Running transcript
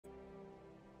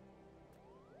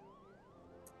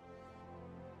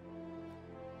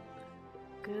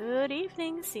Good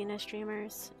evening, Cena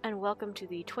streamers, and welcome to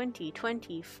the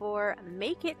 2024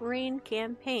 Make It Rain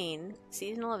campaign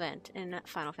seasonal event in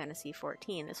Final Fantasy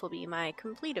XIV. This will be my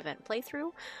complete event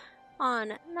playthrough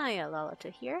on Naya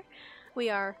Lalata here.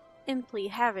 We are Imp-ly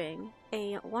having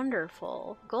a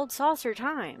wonderful gold saucer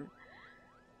time.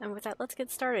 And with that, let's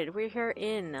get started. We're here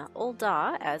in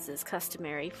Ul'dah, as is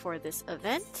customary for this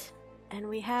event, and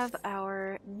we have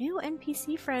our new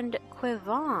NPC friend,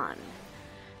 Quevon,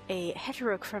 a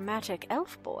heterochromatic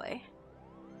elf boy,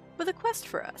 with a quest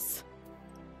for us.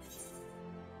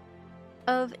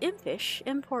 Of impish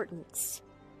importance.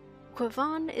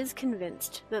 Quevon is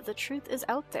convinced that the truth is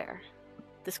out there.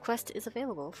 This quest is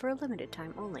available for a limited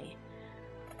time only.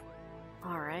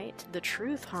 Alright, the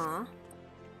truth, huh?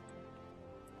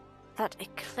 That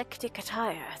eclectic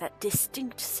attire, that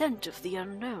distinct scent of the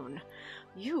unknown.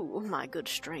 You, my good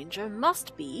stranger,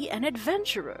 must be an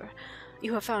adventurer.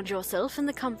 You have found yourself in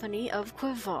the company of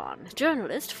Quevon,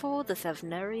 journalist for the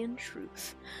Thavnerian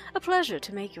Truth. A pleasure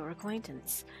to make your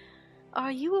acquaintance.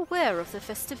 Are you aware of the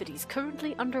festivities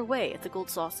currently underway at the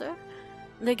Gold Saucer?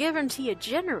 They guarantee a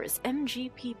generous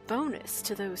MGP bonus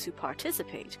to those who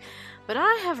participate, but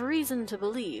I have reason to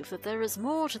believe that there is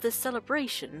more to this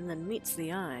celebration than meets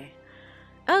the eye.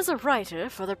 As a writer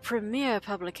for the premier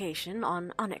publication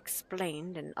on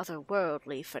unexplained and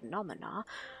otherworldly phenomena,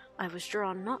 I was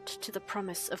drawn not to the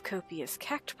promise of copious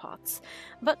cactpots,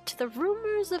 but to the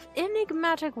rumors of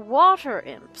enigmatic water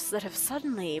imps that have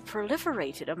suddenly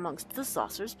proliferated amongst the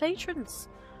saucer's patrons.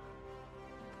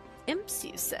 Imps,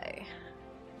 you say?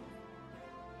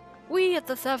 We at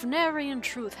the Thavnerian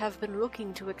Truth have been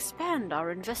looking to expand our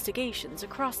investigations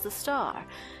across the star,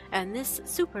 and this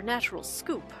supernatural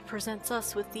scoop presents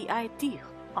us with the ideal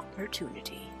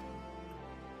opportunity.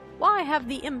 Why have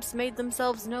the imps made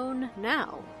themselves known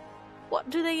now? What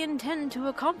do they intend to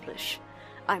accomplish?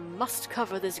 I must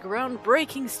cover this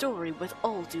groundbreaking story with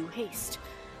all due haste,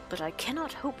 but I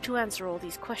cannot hope to answer all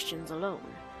these questions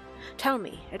alone. Tell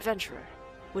me, adventurer,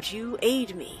 would you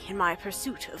aid me in my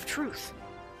pursuit of truth?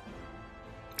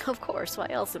 Of course, why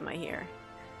else am I here?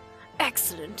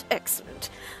 Excellent, excellent.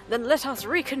 Then let us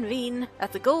reconvene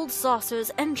at the Gold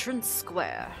Saucer's entrance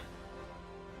square.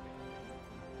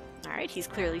 Alright, he's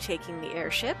clearly taking the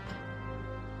airship.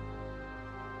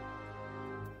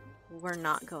 We're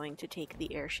not going to take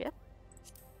the airship.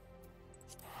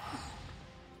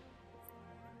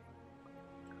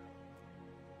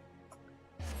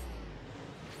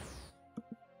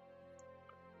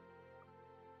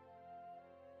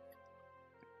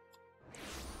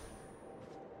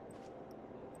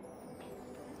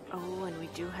 Oh, and we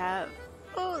do have...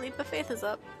 Oh, Leap of Faith is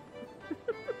up.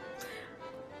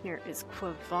 Here is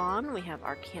Quevon. We have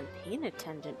our campaign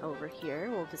attendant over here.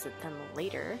 We'll visit them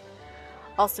later.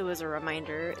 Also, as a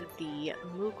reminder, the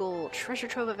Moogle Treasure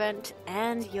Trove event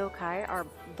and Yokai are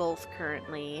both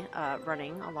currently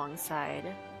running alongside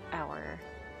our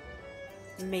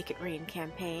Make It Rain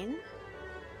campaign.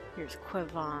 Here's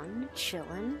Quevon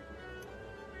chillin'.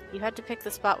 You had to pick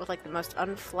the spot with like the most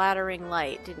unflattering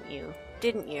light, didn't you?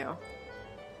 Didn't you?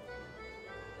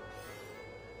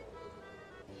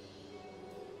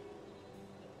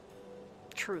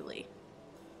 Truly.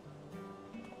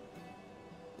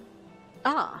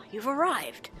 Ah, you've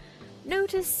arrived.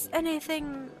 Notice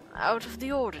anything out of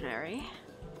the ordinary?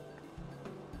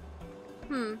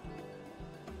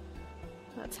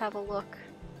 Let's have a look.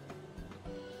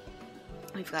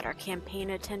 We've got our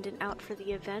campaign attendant out for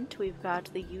the event. We've got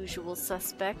the usual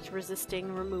suspect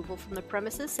resisting removal from the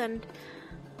premises, and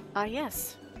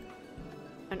yes,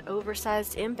 an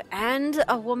oversized imp and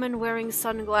a woman wearing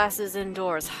sunglasses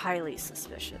indoors. Highly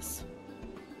suspicious.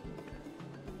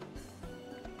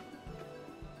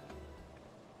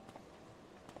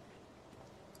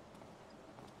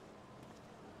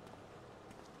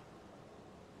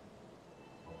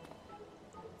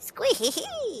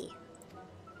 Squee!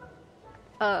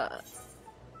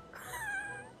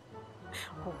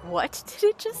 What did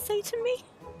it just say to me?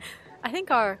 I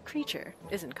think our creature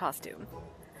is in costume.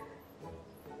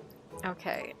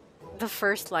 Okay, the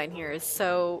first line here is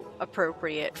so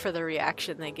appropriate for the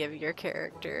reaction they give your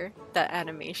character. That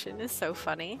animation is so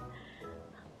funny.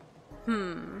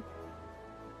 I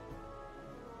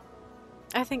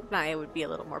think Naya would be a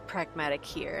little more pragmatic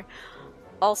here.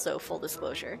 Also, full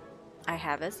disclosure, I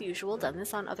have, as usual, done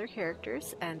this on other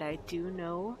characters, and I do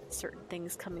know certain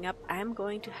things coming up. I'm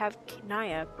going to have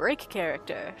Naya break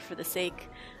character for the sake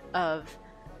of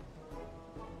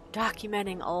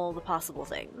documenting all the possible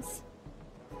things.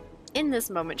 In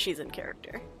this moment, she's in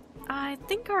character. I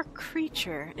think our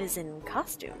creature is in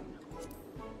costume.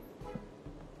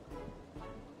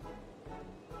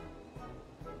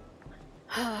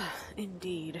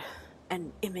 Indeed.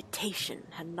 An imitation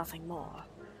and nothing more.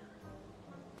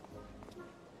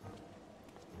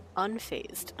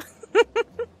 Unfazed.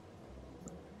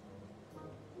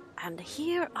 And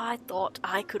here I thought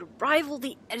I could rival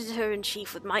the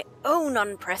editor-in-chief with my own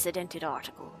unprecedented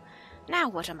article. Now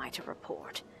what am I to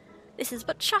report? This is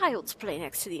but child's play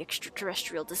next to the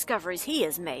extraterrestrial discoveries he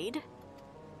has made.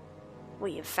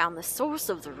 We have found the source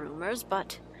of the rumors,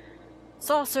 but...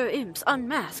 saucer imps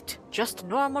unmasked, just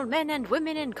normal men and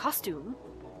women in costume.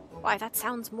 Why, that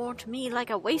sounds more to me like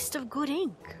a waste of good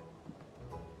ink.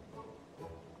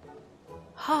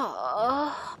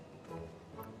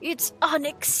 It's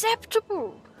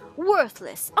unacceptable,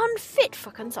 worthless, unfit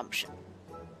for consumption.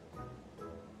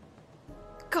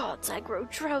 Gods, I grow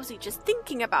drowsy just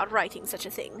thinking about writing such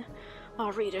a thing.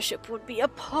 Our readership would be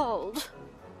appalled.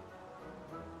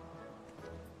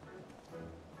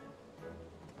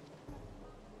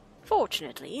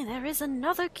 Fortunately, there is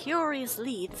another curious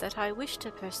lead that I wish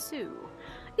to pursue.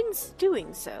 In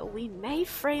doing so, we may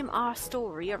frame our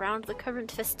story around the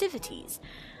current festivities,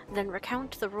 then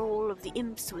recount the role of the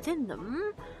imps within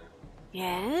them.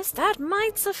 Yes, that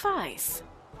might suffice.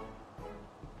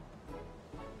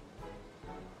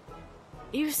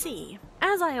 You see,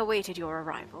 as I awaited your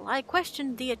arrival, I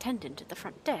questioned the attendant at the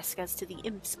front desk as to the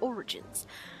imp's origins.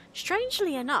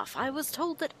 Strangely enough, I was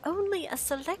told that only a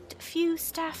select few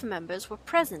staff members were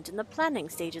present in the planning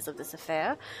stages of this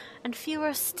affair, and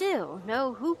fewer still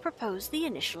know who proposed the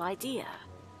initial idea.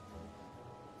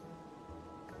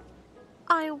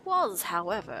 I was,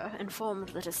 however, informed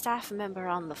that a staff member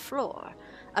on the floor,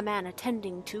 a man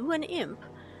attending to an imp,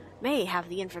 may have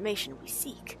the information we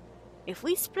seek. If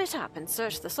we split up and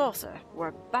search the saucer,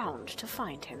 we're bound to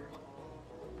find him.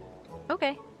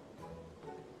 Okay.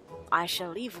 I shall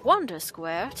leave Wonder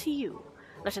Square to you.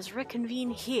 Let us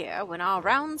reconvene here when our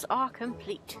rounds are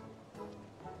complete.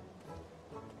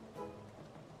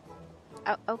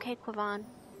 Oh, okay, Quivan.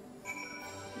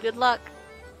 Good luck.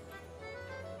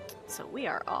 So we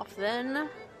are off then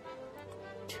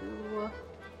to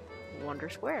Wonder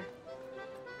Square.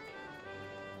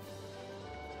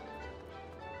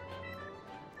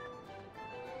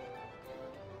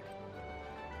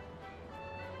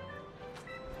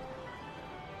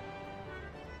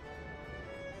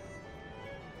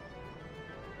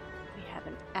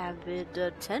 Avid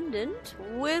attendant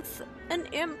with an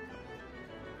imp.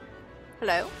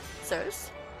 Hello, sirs,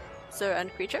 sir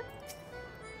and creature.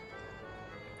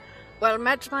 Well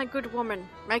met, my good woman.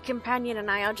 My companion and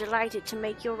I are delighted to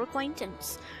make your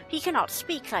acquaintance. He cannot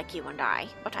speak like you and I,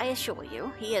 but I assure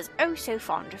you, he is oh so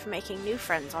fond of making new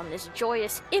friends on this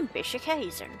joyous, impish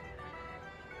occasion.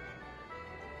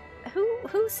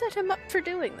 Who set him up for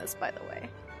doing this, by the way?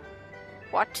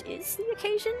 What is the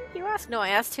occasion, you ask? No, I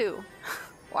asked who.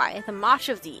 Why, the March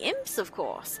of the Imps, of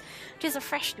course. 'Tis a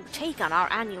fresh new take on our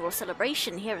annual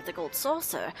celebration here at the Gold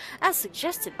Saucer, as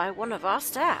suggested by one of our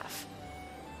staff.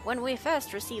 When we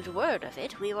first received word of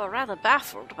it, we were rather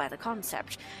baffled by the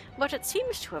concept, but it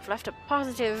seems to have left a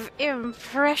positive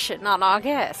impression on our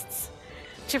guests.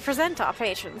 To present our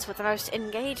patrons with the most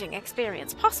engaging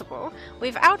experience possible,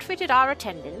 we've outfitted our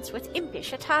attendants with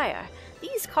impish attire.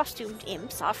 These costumed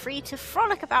imps are free to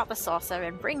frolic about the saucer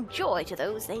and bring joy to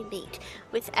those they meet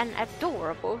with an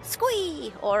adorable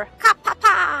squee or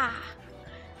KAPPA-ture.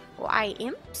 Why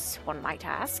imps, one might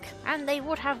ask, and they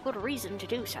would have good reason to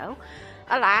do so.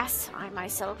 Alas, I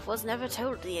myself was never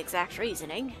told the exact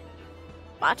reasoning.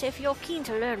 But if you're keen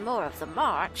to learn more of the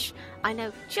march, I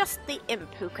know just the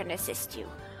imp who can assist you.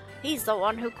 He's the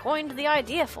one who coined the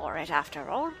idea for it, after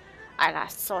all. I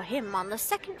last saw him on the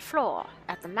second floor,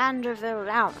 at the Manderville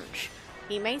Lounge.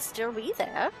 He may still be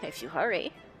there, if you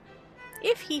hurry.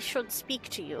 If he should speak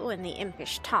to you in the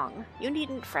impish tongue, you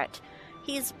needn't fret.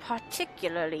 He's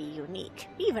particularly unique,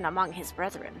 even among his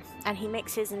brethren, and he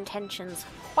makes his intentions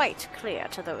quite clear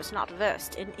to those not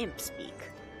versed in imp-speak.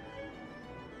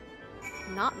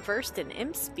 Not versed in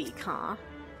imp-speak, huh?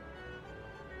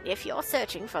 If you're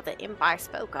searching for the imp I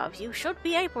spoke of, you should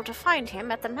be able to find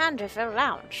him at the Manderville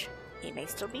Lounge. He may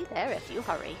still be there if you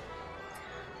hurry.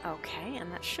 Okay,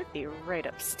 and that should be right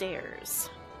upstairs.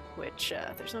 Which,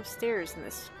 there's no stairs in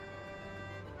this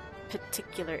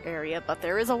particular area, but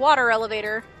there is a water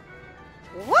elevator.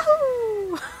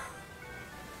 Woohoo!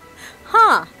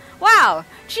 Huh. Wow.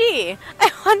 Gee,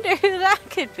 I wonder who that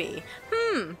could be.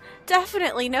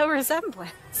 Definitely no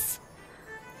resemblance.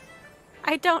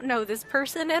 I don't know this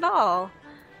person at all.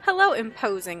 Hello,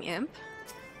 imposing imp.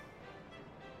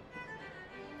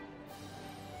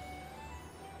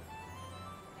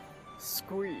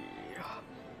 Squee.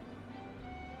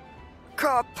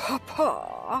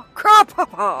 KAPPA-ture.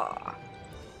 KAPPA-ture.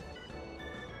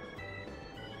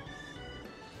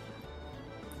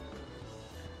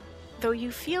 Though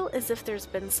you feel as if there's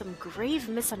been some grave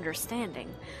misunderstanding,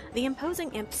 the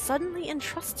imposing imp suddenly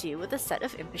entrusts you with a set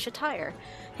of impish attire.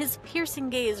 His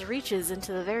piercing gaze reaches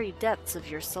into the very depths of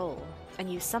your soul,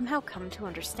 and you somehow come to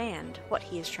understand what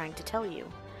he is trying to tell you.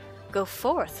 Go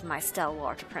forth, my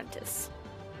stalwart apprentice.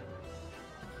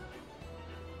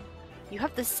 You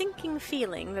have the sinking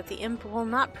feeling that the imp will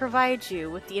not provide you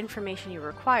with the information you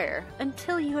require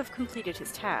until you have completed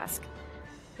his task.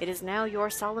 It is now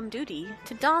your solemn duty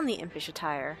to don the impish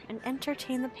attire and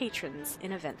entertain the patrons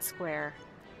in Event Square.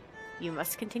 You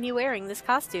must continue wearing this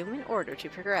costume in order to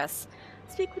progress.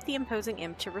 Speak with the imposing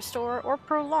imp to restore or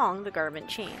prolong the garment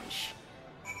change.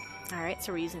 Alright,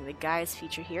 so we're using the guise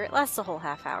feature here. It lasts a whole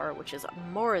half hour, which is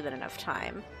more than enough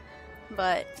time.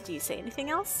 But, do you say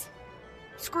anything else?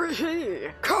 Squee!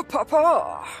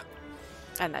 KAPPA-ture!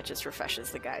 And that just refreshes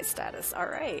the guy's status.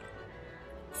 Alright.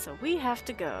 So we have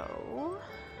to go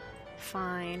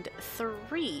find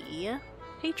 3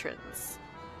 patrons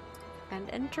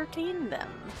and entertain them.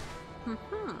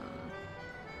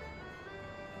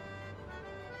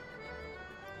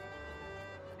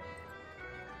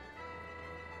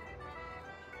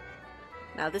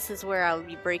 Now this is where I'll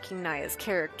be breaking Naya's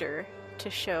character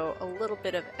to show a little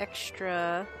bit of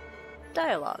extra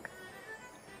dialogue.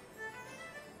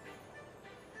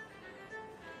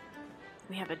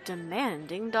 We have a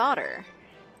demanding daughter.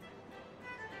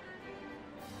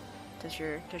 Does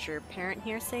your parent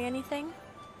here say anything?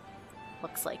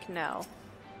 Looks like no.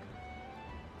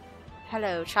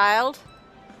 Hello, child.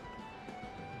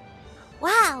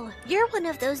 Wow, you're one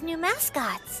of those new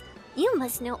mascots. You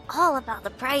must know all about the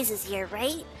prizes here,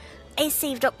 right? I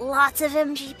saved up lots of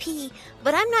MGP,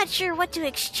 but I'm not sure what to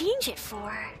exchange it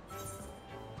for.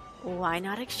 Why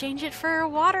not exchange it for a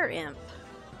water imp?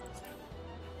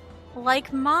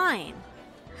 Like mine.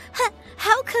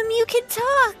 How come you can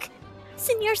talk?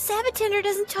 Senor Sabatender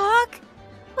doesn't talk.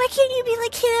 Why can't you be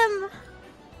like him?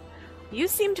 You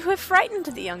seem to have frightened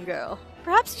the young girl.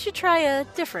 Perhaps you should try a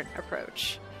different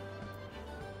approach.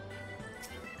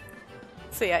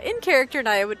 So yeah, in character,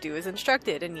 Naya would do as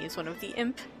instructed and use one of the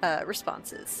imp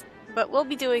responses. But we'll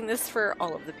be doing this for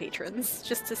all of the patrons,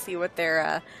 just to see what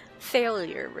their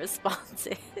failure response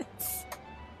is.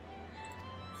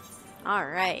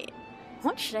 Alright.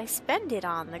 What should I spend it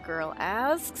on, the girl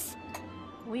asks.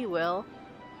 We will.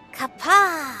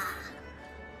 Kappa!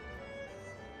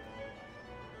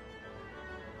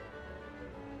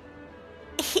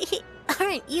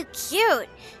 Aren't you cute?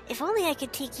 If only I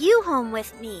could take you home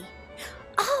with me.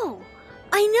 Oh,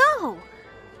 I know!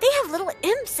 They have little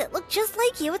imps that look just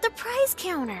like you at the prize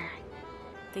counter.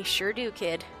 They sure do,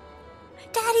 kid.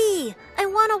 Daddy, I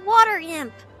want a water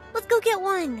imp. Let's go get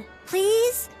one.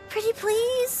 Please? Pretty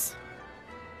please?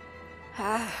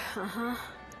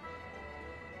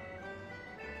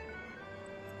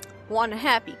 One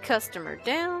happy customer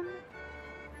down.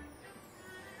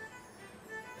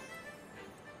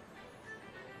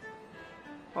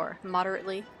 Or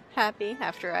moderately happy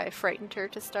after I frightened her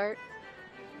to start.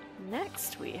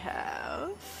 Next we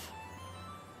have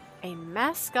a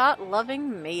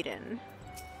Mascot-loving Maiden,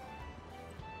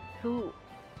 who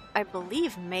I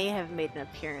believe may have made an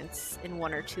appearance in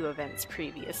 1 or 2 events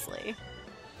previously.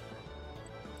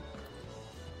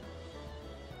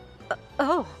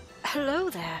 Oh, hello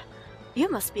there. You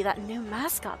must be that new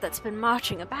mascot that's been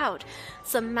marching about.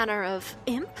 Some manner of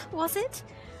imp, was it?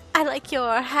 I like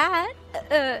your hat,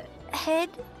 head,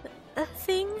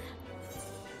 thing.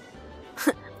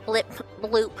 Lip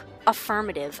bloop.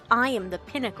 Affirmative. I am the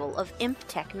pinnacle of imp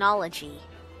technology.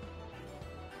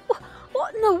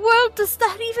 What in the world does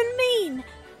that even mean?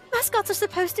 Mascots are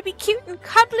supposed to be cute and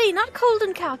cuddly, not cold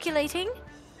and calculating.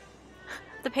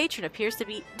 The patron appears to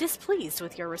be displeased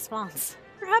with your response.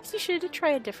 Perhaps you should try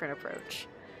a different approach.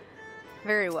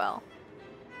 Very well.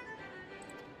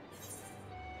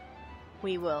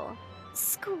 We will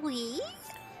Squee?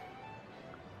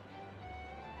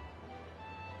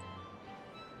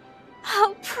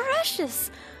 How precious!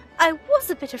 I was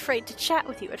a bit afraid to chat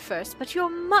with you at first, but you're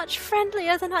much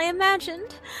friendlier than I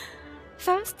imagined.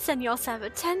 First, Senor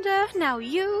Sabatender, now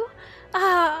you.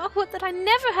 Ah, would that I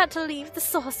never had to leave the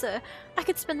saucer. I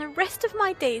could spend the rest of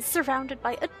my days surrounded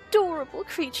by adorable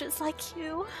creatures like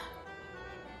you.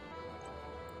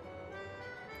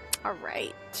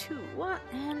 Alright, 2,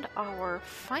 and our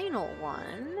final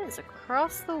one is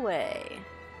across the way.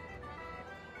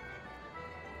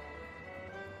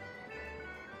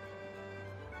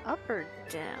 Up or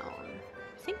down?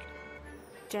 I think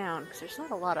down, because there's not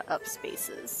a lot of up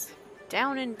spaces.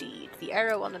 Down indeed. The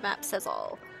arrow on the map says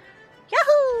all.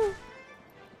 Yahoo!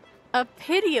 A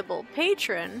pitiable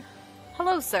patron?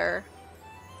 Hello, sir.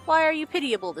 Why are you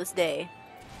pitiable this day?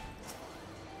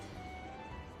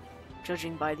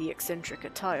 Judging by the eccentric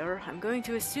attire, I'm going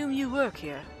to assume you work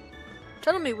here.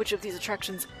 Tell me which of these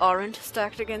attractions aren't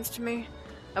stacked against me.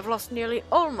 I've lost nearly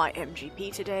all my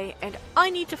MGP today, and I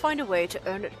need to find a way to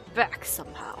earn it back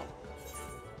somehow.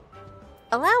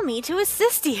 Allow me to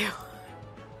assist you.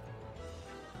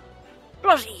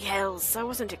 Bloody hells, I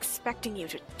wasn't expecting you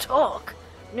to talk.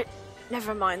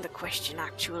 Never mind the question,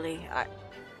 actually.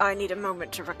 I need a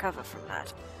moment to recover from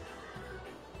that.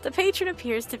 The patron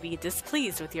appears to be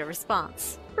displeased with your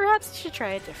response. Perhaps you should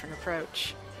try a different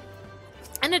approach.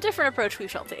 And a different approach we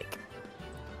shall take.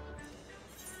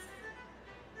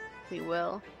 We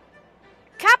will.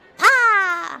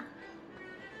 KAPPA!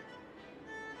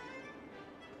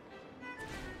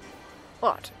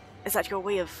 What? Is that your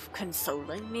way of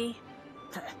consoling me?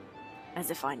 As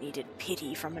if I needed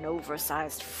pity from an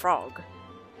oversized frog.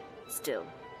 Still,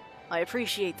 I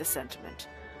appreciate the sentiment.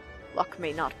 Luck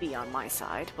may not be on my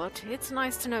side, but it's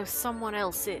nice to know someone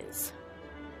else is.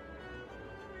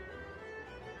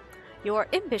 Your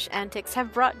impish antics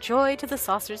have brought joy to the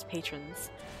saucer's patrons.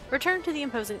 Return to the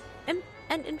imposing imp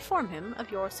and inform him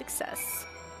of your success.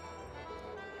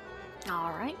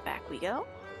 Alright, back we go.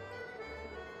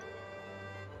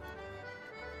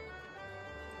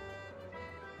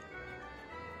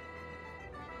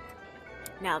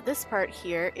 Now this part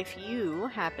here, if you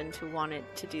happen to want it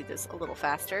to do this a little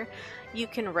faster, you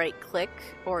can right-click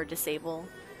or disable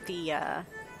the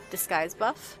disguise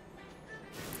buff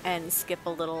and skip a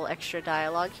little extra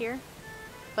dialogue here,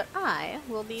 but I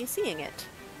will be seeing it.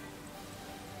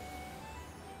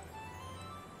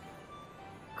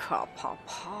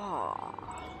 KAPPA-ture.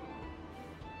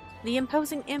 The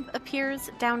imposing imp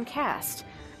appears downcast,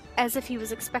 as if he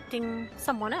was expecting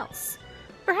someone else.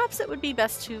 Perhaps it would be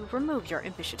best to remove your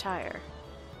impish attire.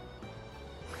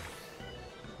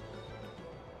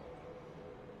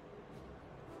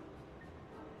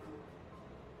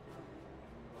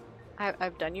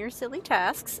 I've done your silly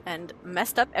tasks and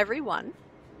messed up every one.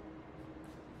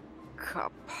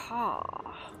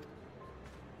 KAPPA.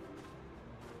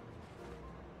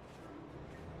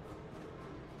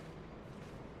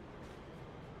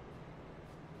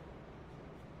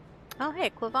 Oh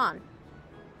hey, Quivon.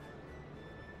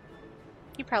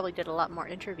 You probably did a lot more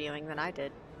interviewing than I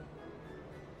did.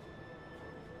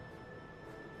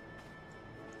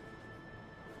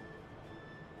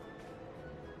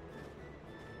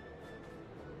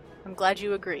 I'm glad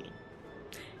you agree.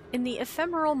 In the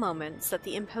ephemeral moments that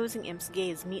the imposing imp's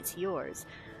gaze meets yours,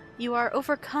 you are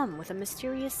overcome with a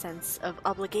mysterious sense of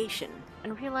obligation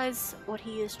and realize what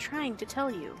he is trying to tell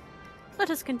you. Let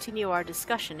us continue our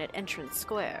discussion at Entrance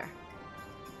Square.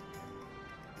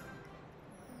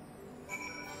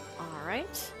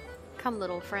 Alright. Come,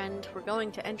 little friend. We're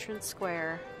going to Entrance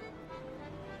Square.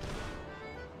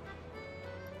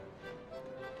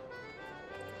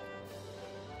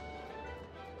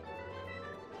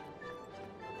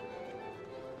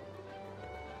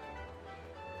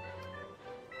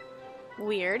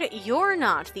 Weird. You're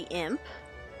not the imp.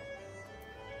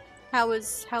 How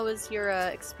was your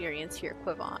experience here,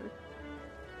 Quivon?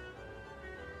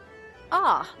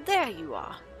 Ah, there you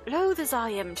are. Loath as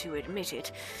I am to admit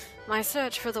it, my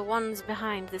search for the ones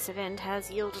behind this event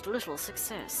has yielded little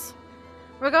success.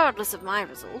 Regardless of my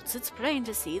results, it's plain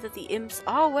to see that the imps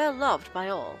are well loved by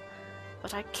all.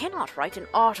 But I cannot write an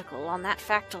article on that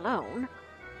fact alone.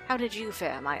 How did you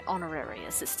fare, my honorary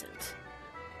assistant?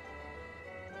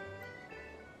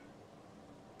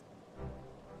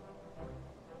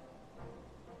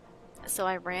 So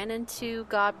I ran into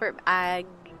Godbert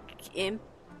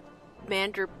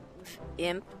Manderville.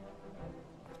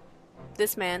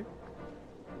 This man.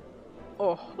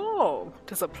 Oh,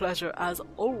 'tis a pleasure as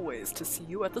always to see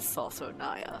you at the Saucer,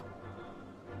 Naya.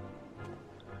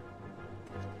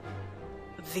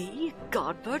 The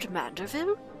Godbert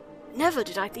Manderville? Never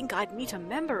did I think I'd meet a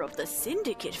member of the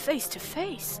Syndicate face to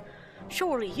face.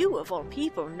 Surely you, of all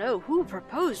people, know who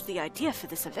proposed the idea for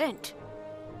this event.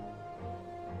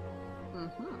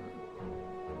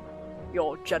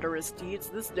 Your generous deeds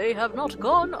this day have not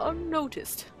gone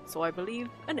unnoticed, so I believe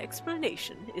an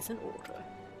explanation is in order.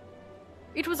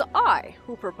 It was I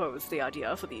who proposed the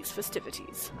idea for these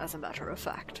festivities, as a matter of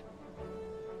fact.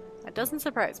 That doesn't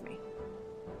surprise me.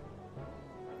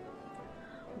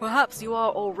 Perhaps you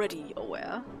are already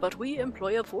aware, but we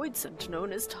employ a void scent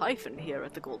known as Typhon here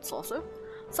at the Gold Saucer.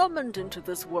 Summoned into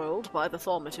this world by the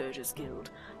Thaumaturge's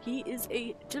Guild, he is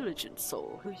a diligent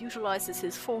soul who utilizes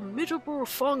his formidable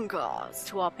fungars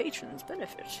to our patrons'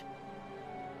 benefit.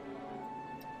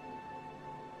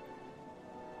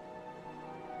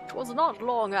 It was not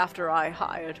long after I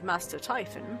hired Master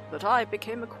Typhon that I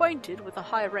became acquainted with a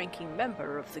high-ranking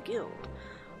member of the guild.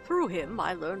 Through him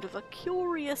I learned of a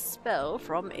curious spell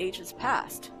from ages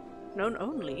past, known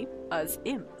only as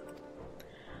Imp.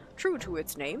 True to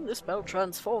its name, the spell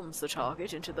transforms the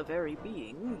target into the very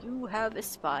being you have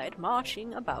espied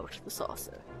marching about the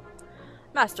saucer.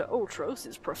 Master Ultros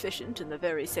is proficient in the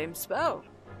very same spell.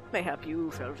 Mayhap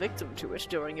you fell victim to it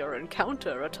during your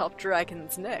encounter atop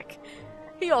Dragon's Neck.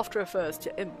 He oft refers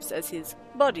to imps as his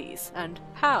buddies, and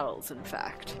pals, in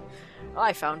fact.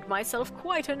 I found myself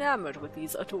quite enamored with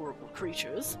these adorable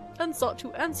creatures, and sought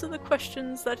to answer the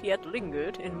questions that yet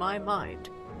lingered in my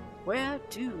mind. Where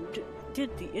did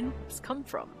the imps come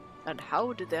from, and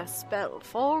how did their spell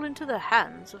fall into the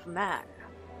hands of man?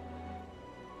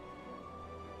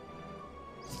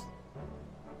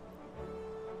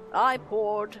 I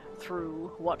pored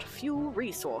through what few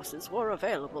resources were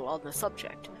available on the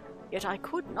subject, yet I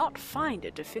could not find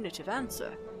a definitive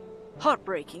answer.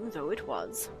 Heartbreaking though it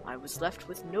was, I was left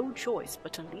with no choice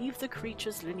but to leave the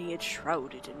creature's lineage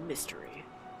shrouded in mystery.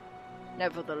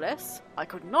 Nevertheless, I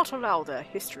could not allow their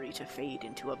history to fade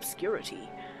into obscurity.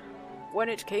 When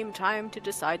it came time to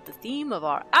decide the theme of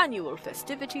our annual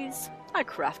festivities, I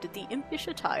crafted the impish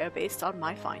attire based on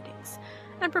my findings,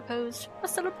 and proposed a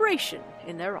celebration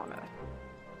in their honor.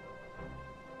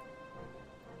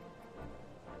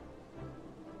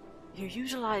 You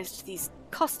utilized these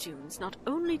costumes not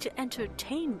only to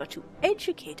entertain but to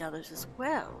educate others as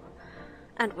well,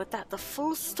 and with that the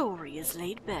full story is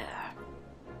laid bare.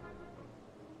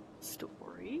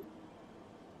 Story?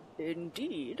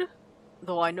 Indeed,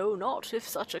 though I know not if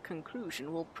such a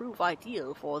conclusion will prove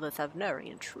ideal for the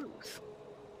Thavnarian truth.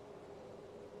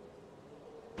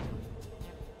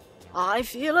 I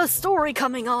feel a story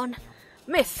coming on.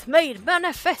 Myth made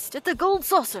manifest at the Gold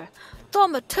Saucer.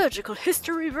 Thaumaturgical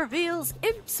history reveals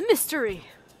Imp's mystery.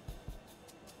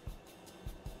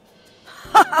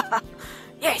 Ha ha ha!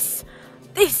 Yes!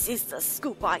 This is the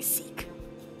scoop I seek.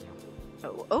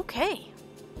 Oh, okay.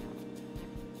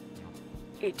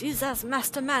 It is as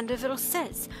Master Manderville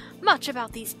says. Much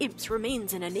about these imps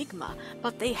remains an enigma,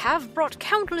 but they have brought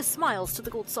countless smiles to the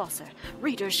Gold Saucer.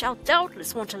 Readers shall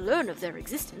doubtless want to learn of their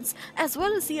existence, as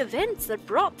well as the events that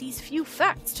brought these few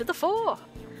facts to the fore.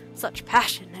 Such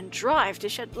passion and drive to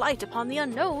shed light upon the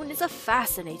unknown is a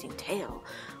fascinating tale,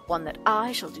 one that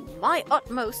I shall do my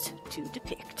utmost to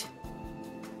depict.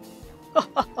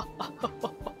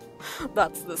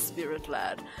 That's the spirit,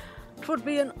 lad. 'Twould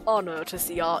be an honor to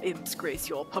see our imps grace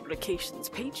your publication's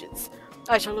pages.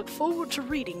 I shall look forward to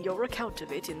reading your account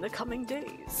of it in the coming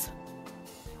days.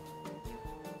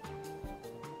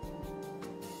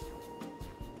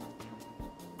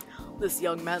 This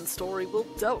young man's story will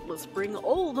doubtless bring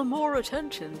all the more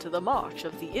attention to the march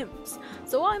of the imps,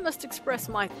 so I must express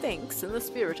my thanks in the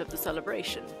spirit of the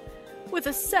celebration. With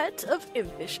a set of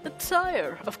impish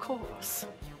attire, of course.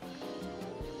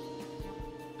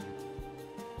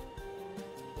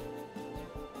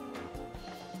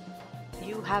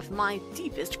 You have my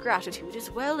deepest gratitude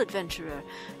as well, adventurer.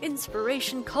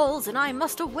 Inspiration calls, and I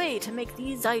must away to make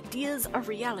these ideas a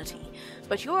reality.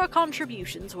 But your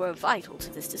contributions were vital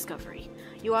to this discovery.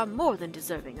 You are more than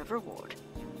deserving of reward.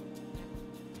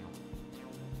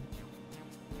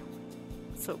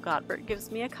 So Godbert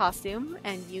gives me a costume,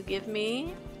 and you give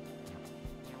me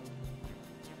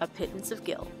a pittance of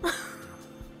gil.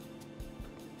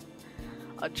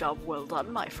 A job well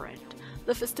done, my friend.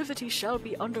 The festivities shall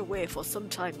be underway for some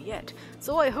time yet,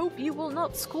 so I hope you will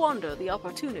not squander the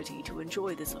opportunity to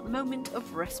enjoy this moment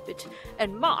of respite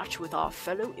and march with our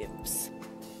fellow imps.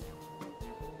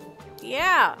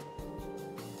 Yeah!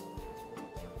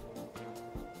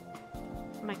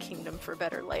 My kingdom for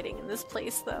better lighting in this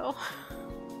place, though.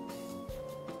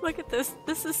 Look at this.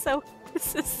 This is so...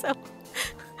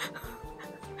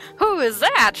 Who is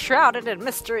that? Shrouded in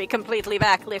mystery, completely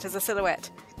backlit as a silhouette.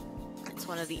 It's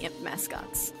one of the imp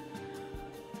mascots.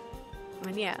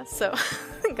 And yeah, so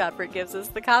Godbert gives us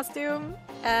the costume,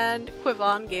 and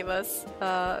Quivon gave us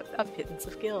a pittance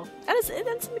of gil.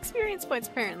 And some experience points,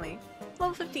 apparently.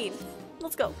 Level 15.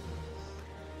 Let's go.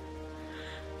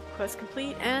 Quest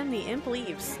complete, and the imp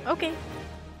leaves. Okay.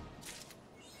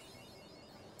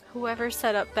 Whoever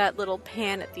set up that little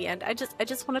pan at the end, I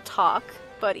just want to talk,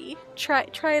 buddy.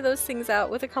 Try those things out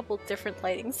with a couple different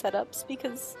lighting setups,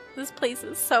 because this place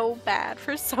is so bad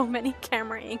for so many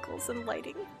camera angles and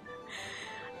lighting.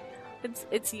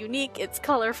 It's unique, it's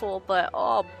colorful, but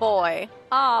oh boy,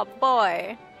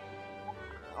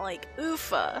 like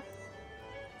oofa.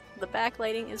 The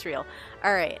backlighting is real.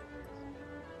 Alright.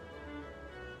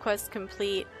 Quest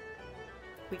complete.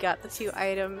 We got the 2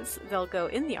 items. They'll go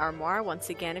in the armoire. Once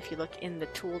again, if you look in the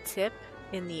tooltip,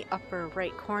 in the upper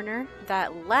right corner.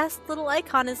 That last little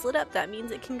icon is lit up. That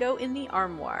means it can go in the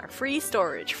armoire. Free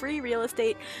storage, free real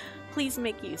estate. Please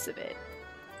make use of it.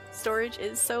 Storage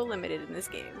is so limited in this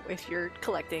game if you're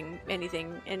collecting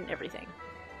anything and everything.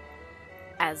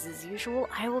 As is usual,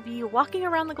 I will be walking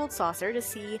around the gold saucer to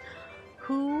see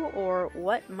who or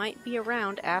what might be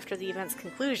around after the event's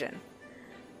conclusion.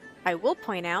 I will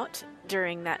point out,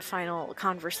 during that final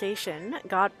conversation,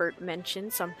 Godbert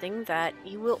mentioned something that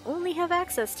you will only have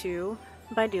access to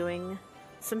by doing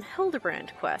some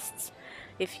Hildebrand quests.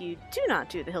 If you do not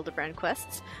do the Hildebrand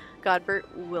quests, Godbert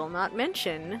will not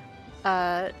mention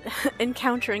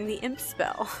encountering the imp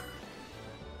spell.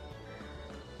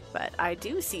 But I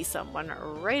do see someone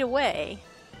right away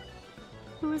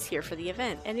who is here for the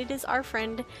event, and it is our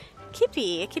friend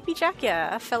Kipih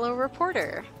Jakkya, a fellow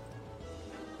reporter.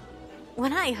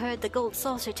 When I heard the Gold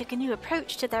Saucer took a new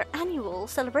approach to their annual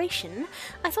celebration,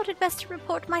 I thought it best to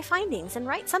report my findings and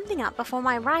write something up before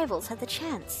my rivals had the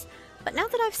chance. But now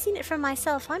that I've seen it for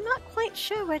myself, I'm not quite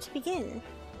sure where to begin.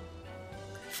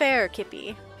 Fair,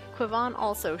 Kipih. Quevon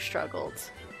also struggled.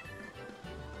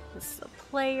 This is a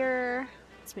player.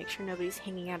 Let's make sure nobody's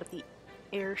hanging out at the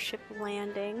airship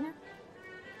landing.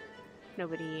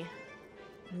 Nobody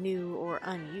new or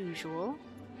unusual.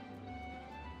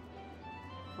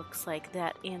 Looks like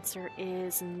that answer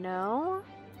is no.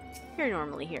 You're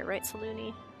normally here, right,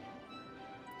 Saloony?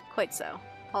 Quite so.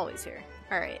 Always here.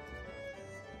 Alright.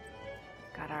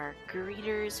 Got our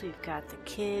greeters. We've got the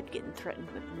kid getting threatened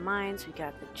with mines. We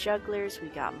got the jugglers. We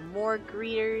got more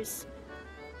greeters.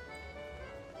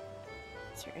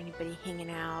 Is there anybody hanging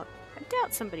out? I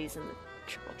doubt somebody's in the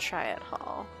Triple Triad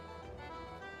Hall.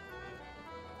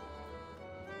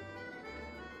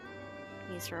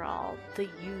 These are all the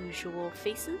usual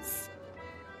faces.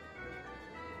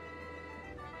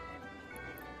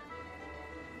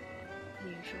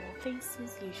 Usual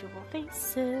faces, usual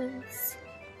faces.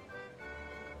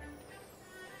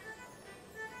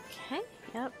 Okay,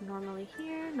 yep, normally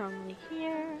here, normally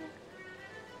here.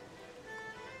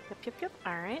 Yep.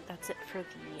 Alright, that's it for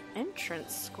the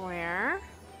entrance square.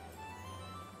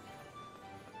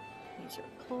 These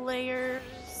are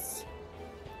players.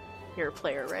 You're a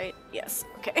player, right? Yes,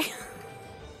 okay.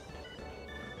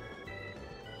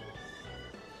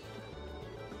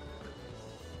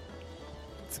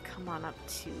 Let's come on up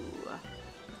to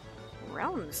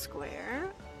Round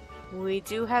Square. We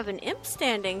do have an imp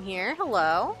standing here.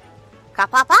 Hello.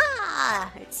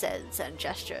 KAPPA-ture! It says and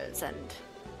gestures and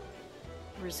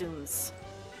resumes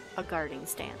a guarding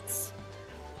stance.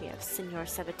 We have Senor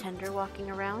Sebetender walking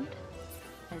around,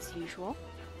 as usual.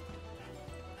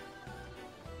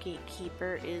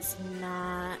 Gatekeeper is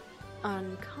not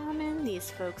uncommon. These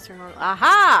folks are normal.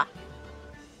 Aha!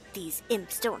 These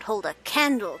imps don't hold a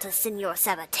candle to Senor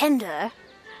Sebetender.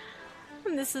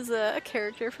 And this is a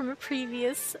character from a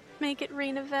previous Make It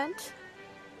Rain event.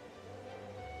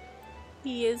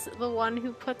 He is the one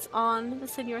who puts on the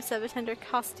Senor Sebetender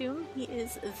costume. He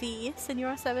is the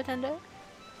Senor Sebetender.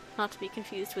 Not to be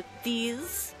confused with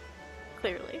these,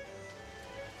 clearly.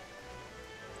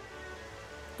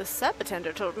 The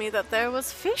Sebetender told me that there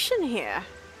was fish in here.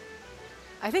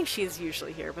 I think she's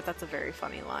usually here, but that's a very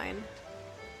funny line.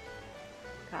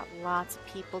 Got lots of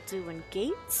people doing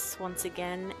gates. Once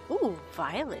again, ooh,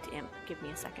 Violet Imp. Give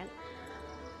me a second.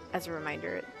 As a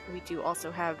reminder, we do also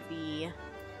have the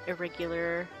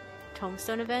irregular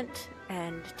Tombstone event,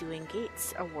 and doing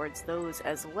gates awards those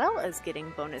as well as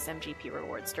getting bonus MGP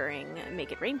rewards during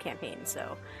Make It Rain campaign,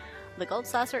 so the gold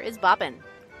saucer is boppin'.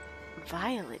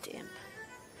 Violet Imp.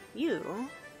 You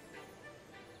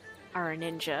are a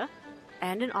ninja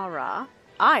and an aura.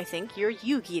 I think you're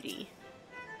Yugiri.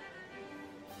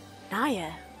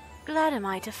 Naya, glad am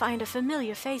I to find a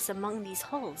familiar face among these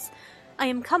halls. I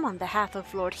am come on behalf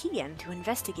of Lord Hien to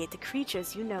investigate the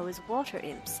creatures you know as water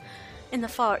imps. In the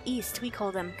far east we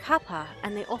call them Kappa,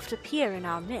 and they oft appear in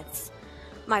our myths.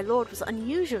 My lord was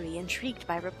unusually intrigued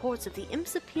by reports of the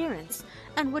imp's appearance,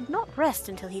 and would not rest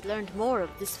until he learned more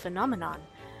of this phenomenon.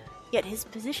 Yet his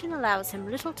position allows him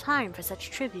little time for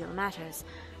such trivial matters,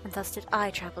 and thus did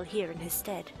I travel here in his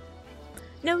stead.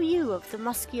 Know you of the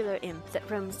muscular imp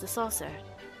that roams the saucer?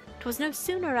 'Twas no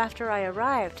sooner after I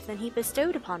arrived than he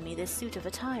bestowed upon me this suit of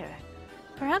attire.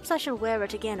 Perhaps I shall wear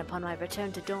it again upon my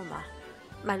return to Doma.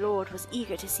 My lord was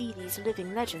eager to see these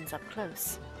living legends up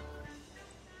close.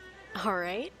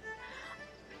 Alright.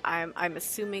 I'm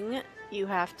assuming you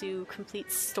have to complete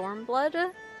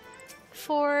Stormblood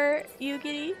for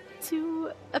Yugiri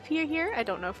to appear here. I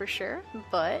don't know for sure,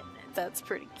 but that's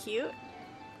pretty cute.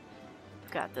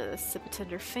 Got the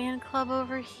Sebetender fan club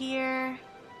over here.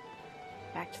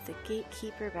 Back to the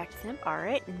gatekeeper, back to them.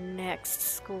 Alright, next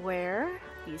square.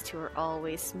 These two are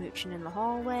always smooching in the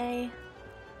hallway.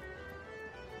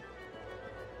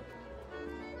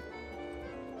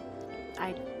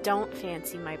 I don't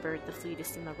fancy my bird the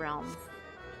fleetest in the realm.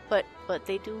 But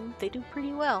they do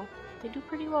pretty well. They do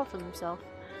pretty well for themselves.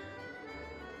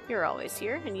 You're always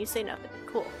here, and you say nothing.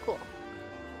 Cool, cool.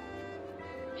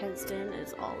 Hesden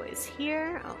is always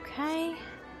here. Okay.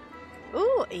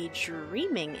 Ooh, a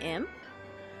dreaming imp.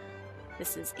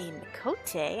 This is a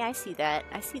Makote. I see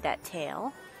that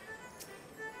tail.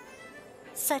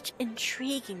 Such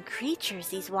intriguing creatures,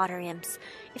 these water imps.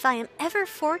 If I am ever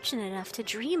fortunate enough to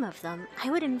dream of them, I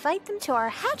would invite them to our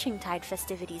hatching tide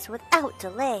festivities without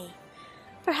delay.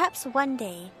 Perhaps one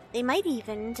day they might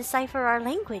even decipher our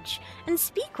language and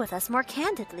speak with us more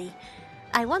candidly.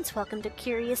 I once welcomed a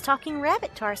curious talking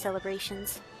rabbit to our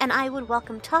celebrations, and I would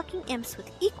welcome talking imps with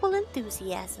equal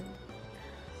enthusiasm.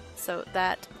 So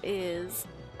that is,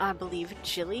 I believe,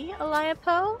 Jihli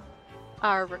Aliapoh,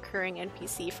 our recurring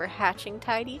NPC for hatching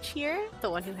tide each year, the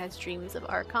one who has dreams of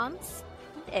archons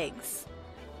and eggs.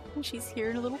 And she's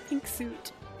here in a little pink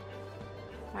suit.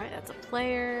 Alright, that's a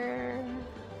player.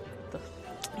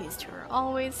 These two are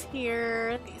always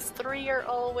here. These three are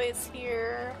always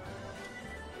here.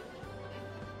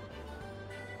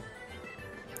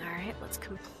 Alright, let's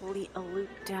complete a loop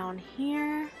down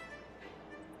here.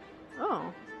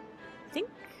 Oh, I think...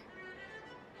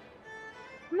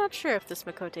 I'm not sure if this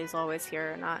Makote is always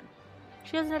here or not.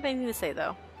 She doesn't have anything to say,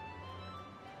 though.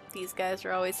 These guys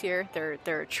are always here.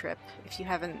 They're a trip. If you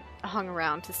haven't hung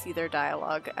around to see their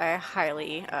dialogue, I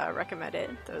highly recommend it.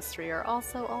 Those three are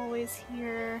also always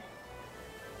here.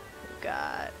 We've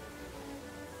got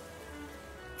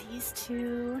these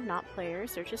two, not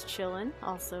players, they're just chilling,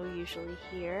 also usually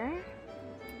here.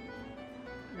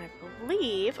 And I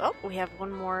believe, oh, we have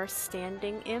one more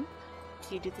standing imp.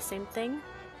 Do you do the same thing?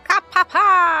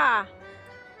 KAPPA-ture!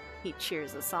 He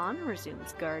cheers us on,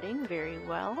 resumes guarding very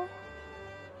well.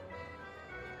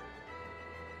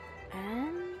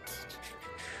 And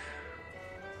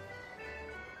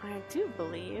I do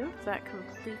believe that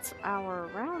completes our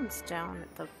rounds down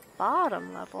at the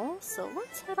bottom level, so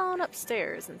let's head on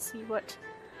upstairs and see what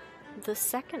the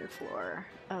second floor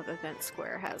of Event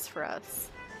Square has for us.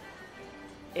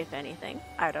 If anything,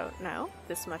 I don't know.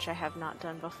 This much I have not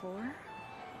done before.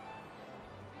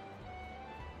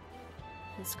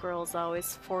 This girl is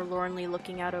always forlornly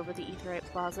looking out over the Aetheryte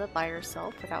Plaza by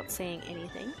herself without saying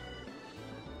anything.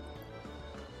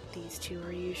 These two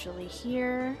are usually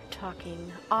here,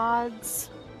 talking odds.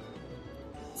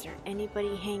 Is there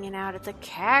anybody hanging out at the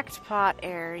cacti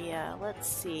area? Let's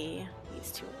see.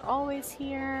 These two are always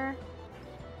here.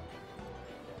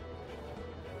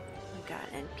 We got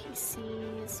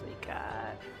NPCs, we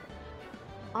got...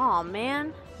 Aw,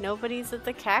 man, nobody's at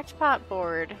the cacti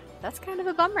board. That's kind of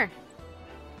a bummer.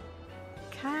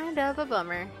 Kind of a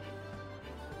bummer.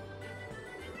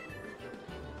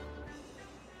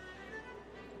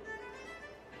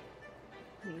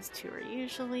 These two are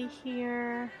usually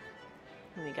here.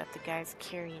 And we got the guys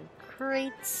carrying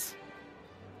crates.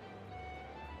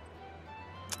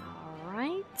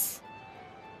 Alright.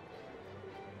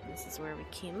 This is where we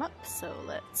came up, so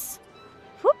let's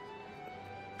whoop,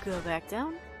 go back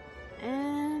down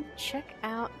and check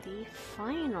out the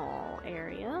final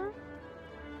area.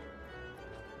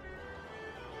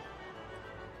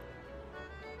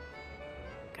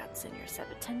 Got Senior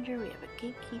Sabatender, we have a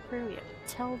Gatekeeper, we have a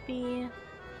Telby.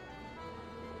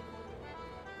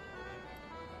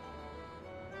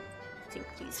 I think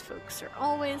these folks are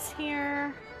always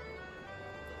here.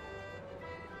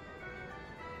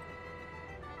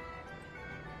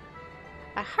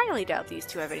 I highly doubt these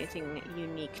two have anything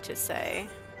unique to say.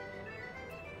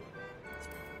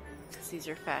 Because these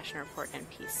are Fashion Report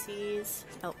NPCs.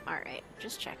 Oh, alright.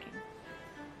 Just checking.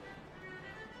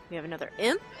 We have another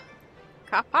imp.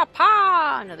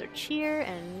 KAPPA-ture! Another cheer,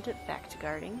 and back to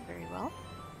guarding. Very well.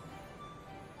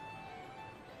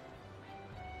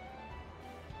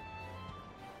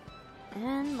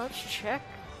 And let's check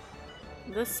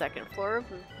the second floor of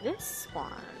this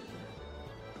one.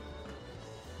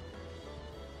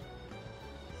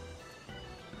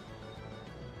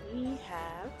 We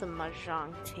have the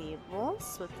mahjong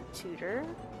tables with the tutor.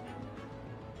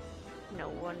 No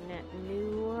one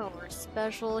new or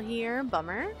special here,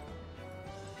 bummer.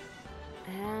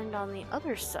 And on the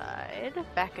other side,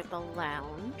 back at the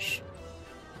lounge,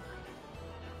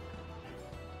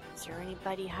 is there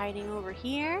anybody hiding over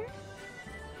here?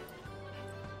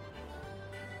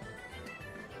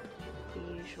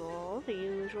 The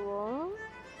usual.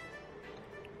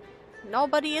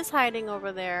 Nobody is hiding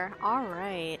over there.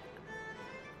 Alright.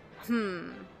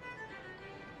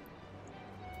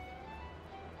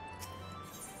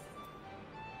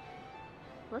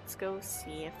 Let's go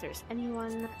see if there's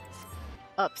anyone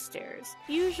upstairs.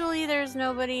 Usually there's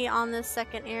nobody on this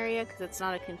second area because it's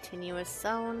not a continuous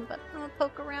zone, but I'm gonna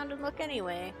poke around and look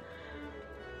anyway.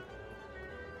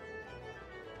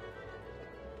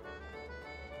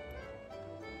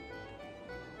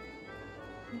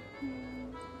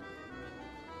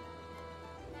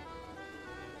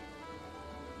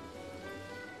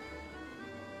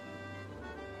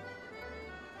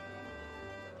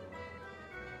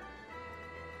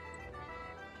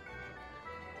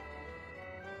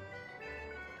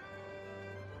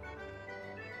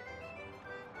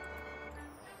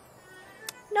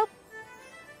 Nope.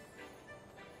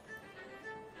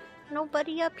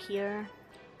 Nobody up here.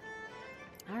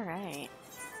 Alright.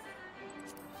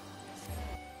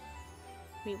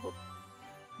 We will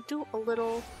do a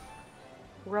little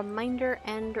reminder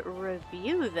and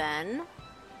review then.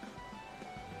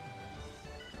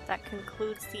 That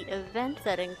concludes the event.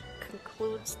 That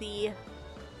concludes the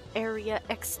area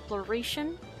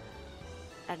exploration.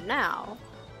 And now,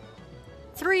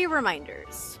 3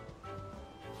 reminders.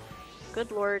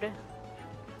 Good lord.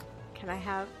 Can I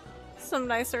have some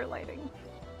nicer lighting?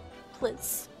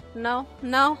 Please. No?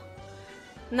 No?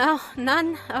 No?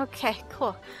 None? Okay,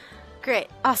 cool. Great.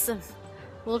 Awesome.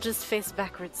 We'll just face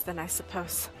backwards then, I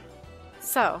suppose.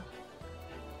 So,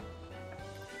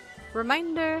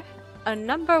 reminder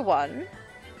number 1.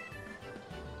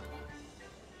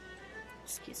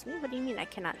 Excuse me, what do you mean I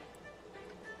cannot?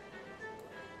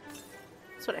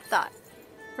 That's what I thought.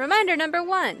 Reminder number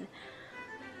 1.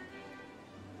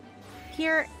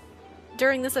 Here,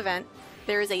 during this event,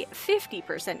 there is a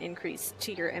 50% increase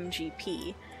to your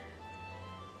MGP,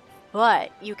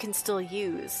 but you can still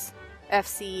use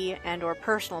FC and or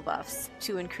personal buffs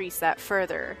to increase that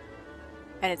further,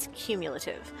 and it's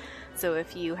cumulative. So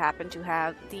if you happen to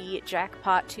have the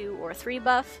Jackpot 2 or 3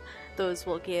 buff, those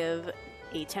will give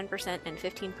a 10% and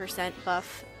 15%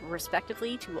 buff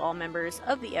respectively to all members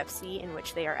of the FC in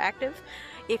which they are active.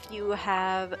 If you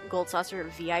have Gold Saucer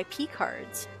VIP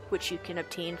cards, which you can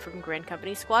obtain from Grand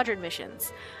Company Squadron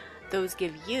missions, those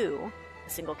give you, a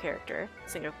single character,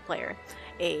 single player,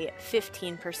 a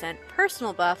 15%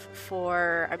 personal buff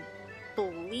for, I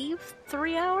believe,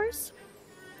 3 hours?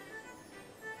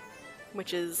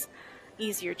 Which is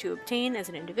easier to obtain as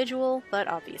an individual, but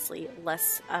obviously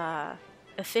less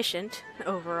efficient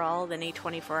overall than a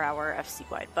 24-hour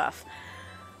FC-wide buff.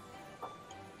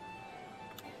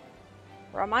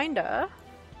 Reminder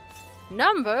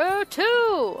number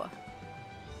 2!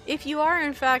 If you are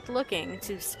in fact looking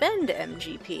to spend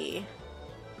MGP,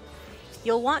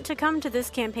 you'll want to come to this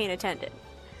campaign attendant.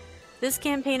 This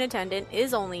campaign attendant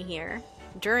is only here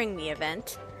during the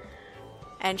event,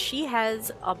 and she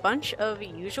has a bunch of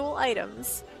usual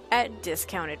items at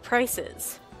discounted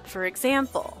prices. For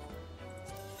example,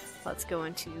 let's go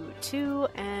into 2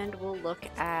 and we'll look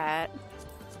at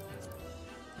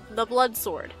the Blood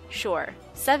Sword. Sure,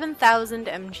 7,000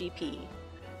 MGP.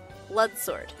 Blood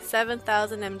Sword,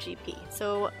 7,000 MGP.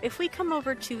 So if we come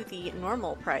over to the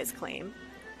normal prize claim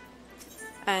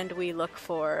and we look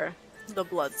for the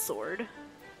Blood Sword,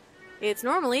 it's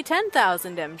normally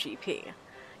 10,000 MGP.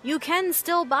 You can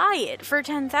still buy it for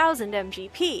 10,000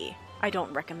 MGP. I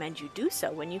don't recommend you do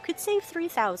so when you could save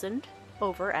 3,000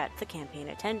 over at the campaign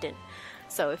attendant.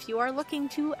 So if you are looking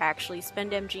to actually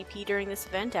spend MGP during this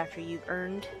event after you've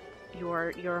earned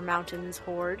your mountain's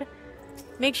hoard,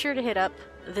 make sure to hit up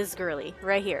this girly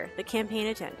right here, the campaign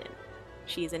attendant.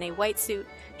 She is in a white suit,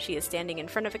 she is standing in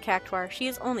front of a cactuar, she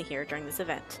is only here during this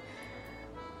event.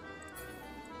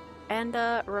 And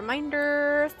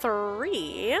reminder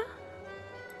 3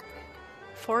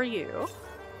 for you.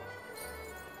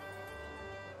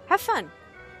 Have fun!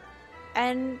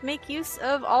 And make use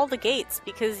of all the gates,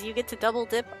 because you get to double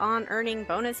dip on earning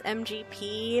bonus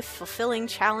MGP, fulfilling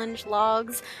challenge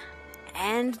logs,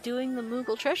 and doing the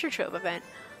Moogle Treasure Trove event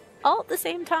all at the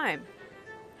same time.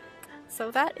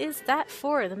 So that is that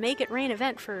for the Make It Rain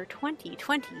event for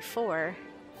 2024.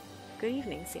 Good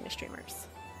evening, Cena streamers.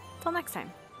 Till next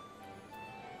time.